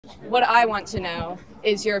what I want to know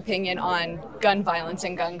is your opinion on gun violence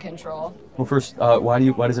and gun control. Well, first, why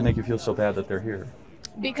does it make you feel so bad that they're here?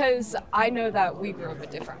 Because I know that we grew up a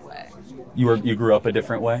different way. You grew up a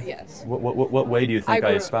different way? Yes. What way do you think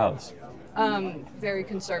I espouse? Very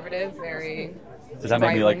conservative, very. Does that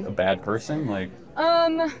make me like a bad person? Like.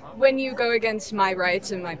 When you go against my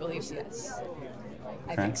rights and my beliefs, yes.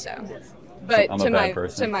 I think so. But so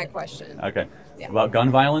to my question. Okay. Yeah. About gun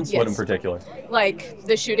violence? Yes. What in particular? Like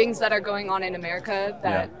the shootings that are going on in America,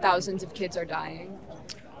 that thousands of kids are dying.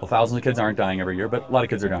 Well, thousands of kids aren't dying every year, but a lot of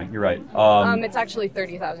kids are dying. You're right. It's actually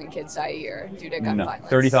 30,000 kids die a year due to gun violence.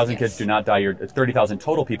 30,000 kids do not die a year. 30,000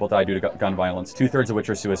 total people die due to gun violence, 2/3 of which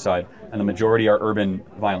are suicide, and the majority are urban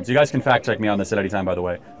violence. You guys can fact check me on this at any time, by the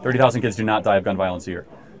way. 30,000 kids do not die of gun violence a year.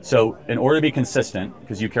 So in order to be consistent,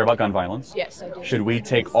 because you care about gun violence, yes, I do. Should we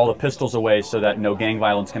take all the pistols away so that no gang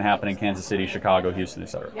violence can happen in Kansas City, Chicago, Houston,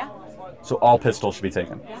 etc.? Yeah. So all pistols should be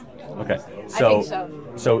taken? Yeah. Okay. I think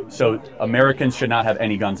so. So Americans should not have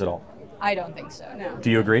any guns at all? I don't think so, no. Do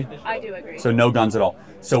you agree? I do agree. So no guns at all.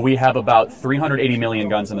 So we have about 380 million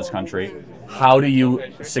guns in this country. How do you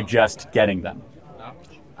suggest getting them?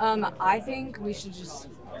 I think we should just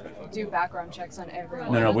do background checks on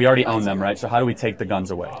everyone. No, we already own them, right? So how do we take the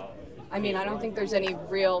guns away? I mean, I don't think there's any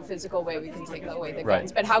real physical way we can take away the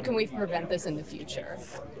guns, but how can we prevent this in the future?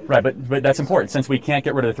 Right, but that's important. Since we can't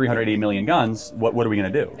get rid of the 380 million guns, what are we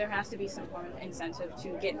going to do? There has to be some form of incentive to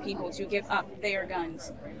get people to give up their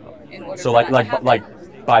guns in order so for like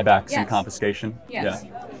buybacks and confiscation? Yes.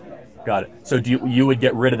 Yeah. Got it. So you would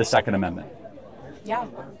get rid of the Second Amendment? Yeah.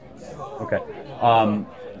 Okay.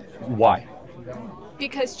 Why?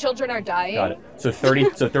 Because children are dying. Got it. So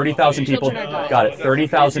 30,000 people. Got it.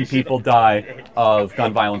 30,000 people die of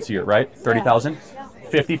gun violence a year, right? 30,000.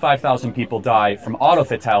 55,000 people die from auto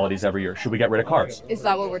fatalities every year. Should we get rid of cars? Is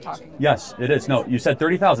that what we're talking about? Yes, it is. No, you said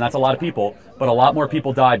 30,000. That's a lot of people, but a lot more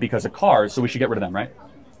people die because of cars. So we should get rid of them, right?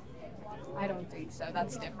 I don't think so.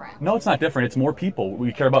 That's different. No, it's not different. It's more people.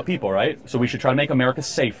 We care about people, right? So we should try to make America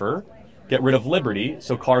safer, get rid of liberty,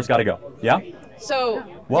 so cars got to go. Yeah? So.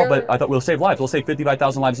 Well, but I thought we'll save lives. We'll save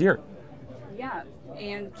 55,000 lives a year. Yeah,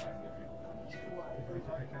 and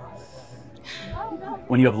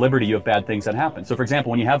when you have liberty, you have bad things that happen. So, for example,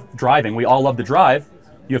 when you have driving, we all love to drive.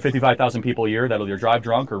 You have 55,000 people a year that'll either drive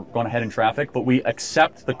drunk or going ahead in traffic, but we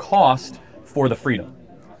accept the cost for the freedom.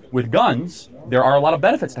 With guns, there are a lot of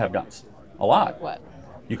benefits to have guns. A lot. What?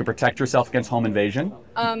 You can protect yourself against home invasion.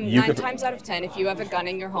 9 times out of 10, if you have a gun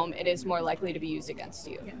in your home, it is more likely to be used against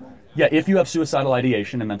you. Yeah, if you have suicidal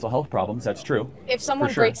ideation and mental health problems, that's true. If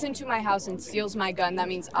someone breaks into my house and steals my gun, that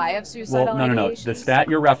means I have suicidal ideation? No. The stat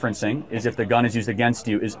you're referencing is if the gun is used against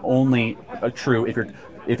you is only true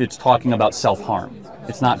if it's talking about self-harm.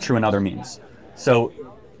 It's not true in other means. So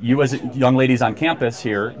you as young ladies on campus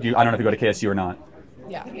here, I don't know if you go to KSU or not.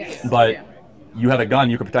 Yeah. But you have a gun,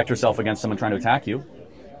 you can protect yourself against someone trying to attack you.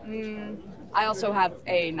 I also have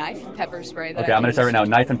a knife, pepper spray. I'm going to say right now,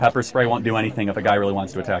 knife and pepper spray won't do anything if a guy really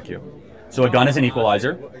wants to attack you. So a gun is an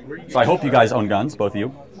equalizer. So I hope you guys own guns, both of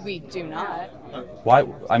you. We do not. Why?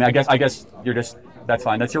 I mean, I guess you're just, that's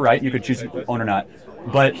fine. That's your right. You could choose to own or not.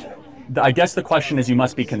 But I guess the question is you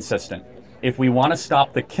must be consistent. If we want to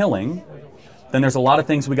stop the killing, then there's a lot of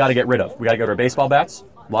things we got to get rid of. We got to get rid of baseball bats.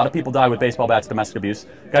 A lot of people die with baseball bats, domestic abuse.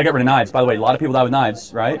 Got to get rid of knives. By the way, a lot of people die with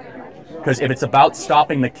knives, right? Because if it's about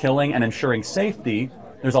stopping the killing and ensuring safety,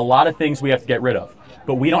 there's a lot of things we have to get rid of.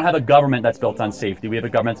 But we don't have a government that's built on safety. We have a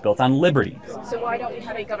government that's built on liberty. So why don't we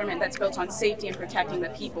have a government that's built on safety and protecting the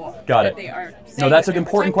people? Got it. They are no, that's an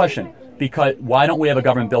important question. Because why don't we have a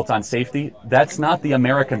government built on safety? That's not the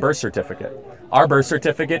American birth certificate. Our birth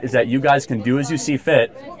certificate is that you guys can do as you see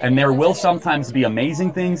fit, and there will sometimes be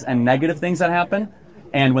amazing things and negative things that happen.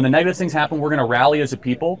 And when the negative things happen, we're going to rally as a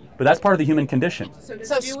people, but that's part of the human condition. So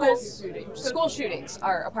school shootings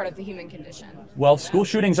are a part of the human condition. Well, school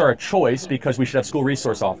shootings are a choice because we should have school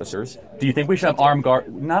resource officers. Do you think we should have armed guards?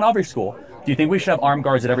 Not every school. Do you think we should have armed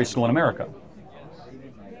guards at every school in America?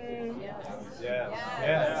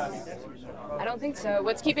 I don't think so.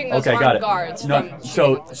 What's keeping those got armed it. guards No,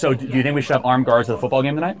 from so do you think we should have armed guards at the football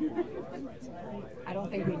game tonight? I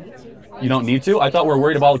don't think we need to. You don't need to? I thought we were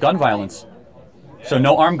worried about gun violence. So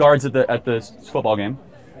no armed guards at the football game.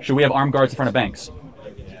 Should we have armed guards in front of banks?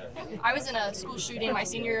 I was in a school shooting my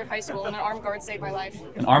senior year of high school, and an armed guard saved my life.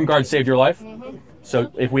 An armed guard saved your life? Mm-hmm.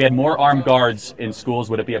 So if we had more armed guards in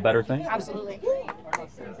schools, would it be a better thing? Absolutely. I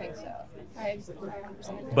think so.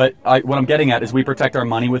 But what I'm getting at is we protect our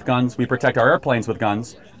money with guns, we protect our airplanes with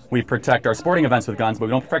guns, we protect our sporting events with guns, but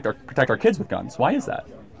we don't protect our kids with guns. Why is that?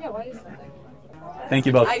 Yeah, why is that? Thank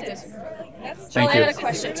you both. I disagree. Thank I you. had a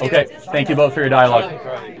question too. Okay, thank you both for your dialogue.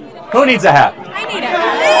 Who needs a hat? I need a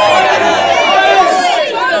hat.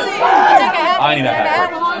 I'll take a hat. I need a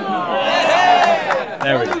hat.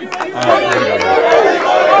 There we go. All right, there we go.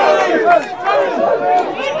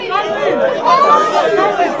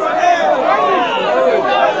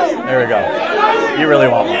 There we go. You really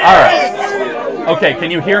want one. All right. Okay, can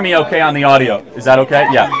you hear me okay on the audio? Is that okay?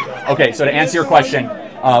 Yeah. Okay, so to answer your question,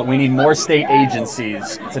 we need more state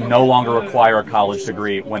agencies to no longer require a college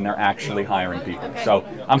degree when they're actually hiring people. So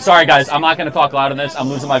I'm sorry, guys. I'm not going to talk loud on this. I'm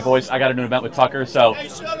losing my voice. I got to do an event with Tucker. So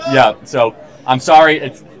yeah. So I'm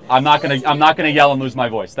sorry. I'm not gonna yell and lose my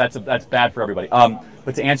voice. That's bad for everybody.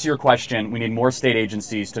 But to answer your question, we need more state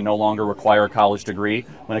agencies to no longer require a college degree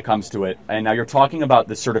when it comes to it. And now you're talking about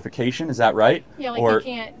the certification, is that right? Yeah,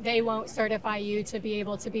 like they won't certify you to be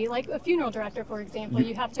able to be like a funeral director, for example.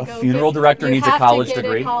 You have to go. A funeral director needs a college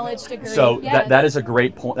degree. So yes. that is a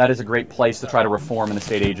great point. That is a great place to try to reform in the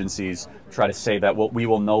state agencies. Try to say that we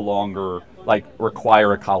will no longer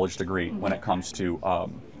require a college degree when it comes to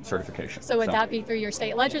certification. So would that be through your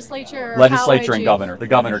state legislature? Or legislature and governor. The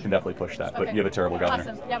governor can definitely push that, but you have a terrible governor.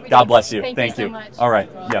 Awesome. Yeah, God bless you. Thank you so much. All right.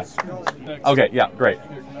 Yes. Okay. Yeah. Great.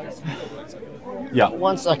 Yeah.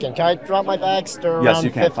 1 second. Can I drop my bags? They're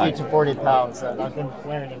around 50 to 40 pounds, and I've been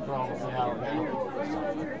wearing them for almost an hour now.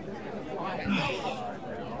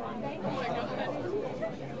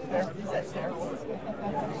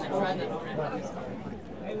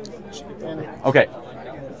 Okay.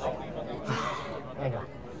 Hang on.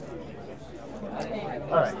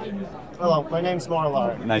 All right. Hello, my name's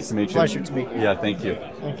Marlar. Nice to meet you. Pleasure to meet you. Yeah, thank you.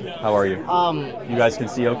 Thank you. How are you? You guys can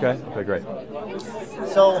see okay? Okay, great.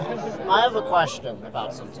 So, I have a question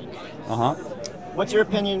about something. Uh-huh. What's your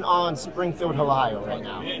opinion on Springfield, Ohio right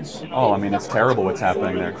now? Oh, I mean, it's terrible what's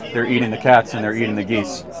happening there. They're eating the cats and they're eating the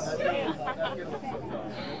geese.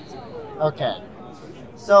 Okay.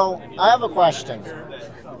 So, I have a question.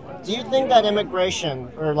 Do you think that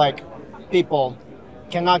immigration, or people,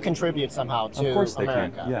 cannot contribute somehow to America? Of course they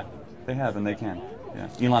can. Yeah, they have and they can. Yeah.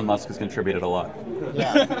 Elon Musk has contributed a lot.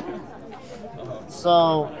 Yeah.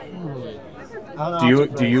 So,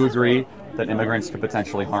 do you agree that immigrants could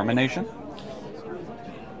potentially harm a nation?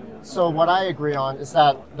 So what I agree on is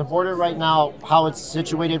that the border right now, how it's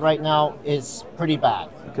situated right now, is pretty bad.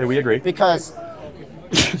 Okay, we agree. Because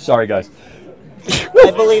sorry, guys.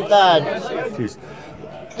 I believe that. Jeez.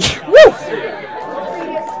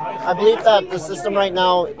 I believe that the system right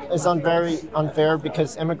now is very unfair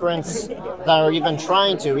because immigrants that are even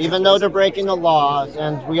trying to, even though they're breaking the law,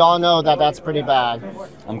 and we all know that that's pretty bad.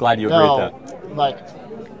 I'm glad you agree with that.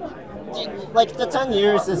 The 10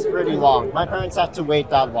 years is pretty long. My parents have to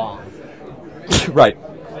wait that long. Right.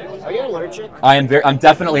 Are you allergic? I'm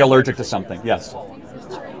definitely allergic to something. Yes.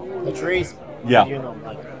 The trees. Yeah.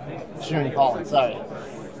 Shooting pollen. Sorry.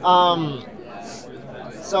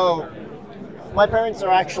 So, my parents are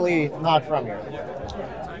actually not from here.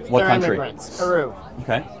 What They're country? Immigrants. Peru.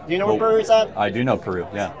 Okay. Do you know where Peru's at? I do know Peru.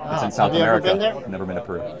 Yeah, it's in South have you America. Ever been there? I've never been to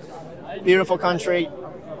Peru. Beautiful country.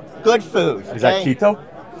 Good food. Is that Quito?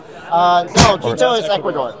 No, Quito is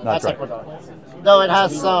Ecuador. That's right. Ecuador. Though it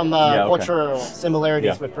has some cultural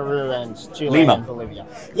similarities with Peru and Chile and Bolivia.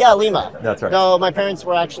 Yeah, Lima. That's right. Though my parents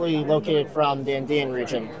were actually located from the Andean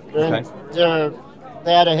region.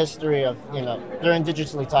 They had a history of, they're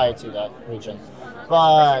indigenously tied to that region.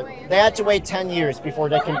 But they had to wait 10 years before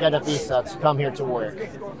they can get a visa to come here to work.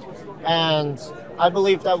 And I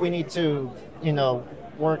believe that we need to,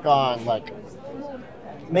 work on,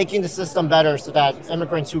 making the system better so that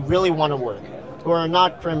immigrants who really want to work, who are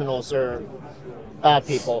not criminals or bad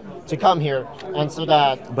people, to come here, and so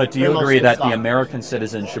that... But do you agree that the American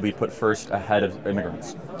citizens should be put first ahead of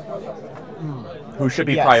immigrants? Who should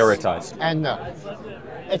be prioritized? And no.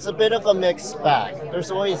 It's a bit of a mixed bag.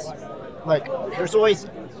 There's always... But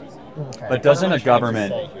doesn't a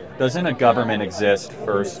government exist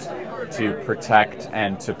first to protect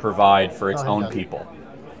and to provide for its own people?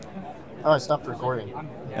 Oh, I stopped recording.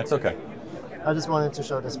 That's okay. I just wanted to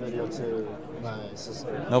show this video to my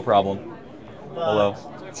sister. No problem. Hello.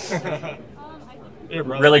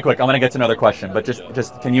 Really quick, I'm going to get to another question, but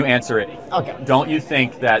just can you answer it? Okay. Don't you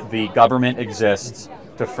think that the government exists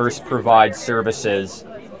to first provide services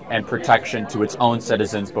and protection to its own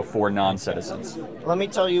citizens before non-citizens? Let me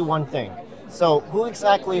tell you one thing. So, who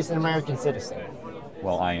exactly is an American citizen?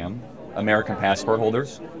 Well, I am. American passport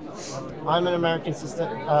holders. I'm an American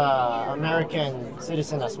citizen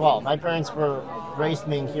as well. My parents raised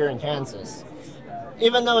me here in Kansas.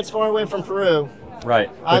 Even though it's far away from Peru, right.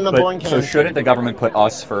 I'm a born Canadian. So shouldn't the government put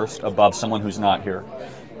us first above someone who's not here?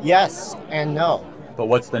 Yes and no. But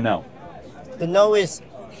what's the no? The no is,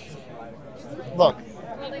 look,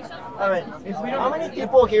 All right. How many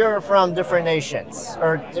people here are from different nations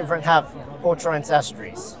or different have cultural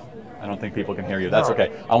ancestries? I don't think people can hear you. That's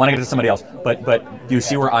okay. I want to get to somebody else. But do you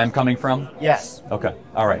see where I'm coming from? Yes. Okay.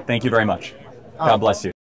 All right. Thank you very much. God bless you.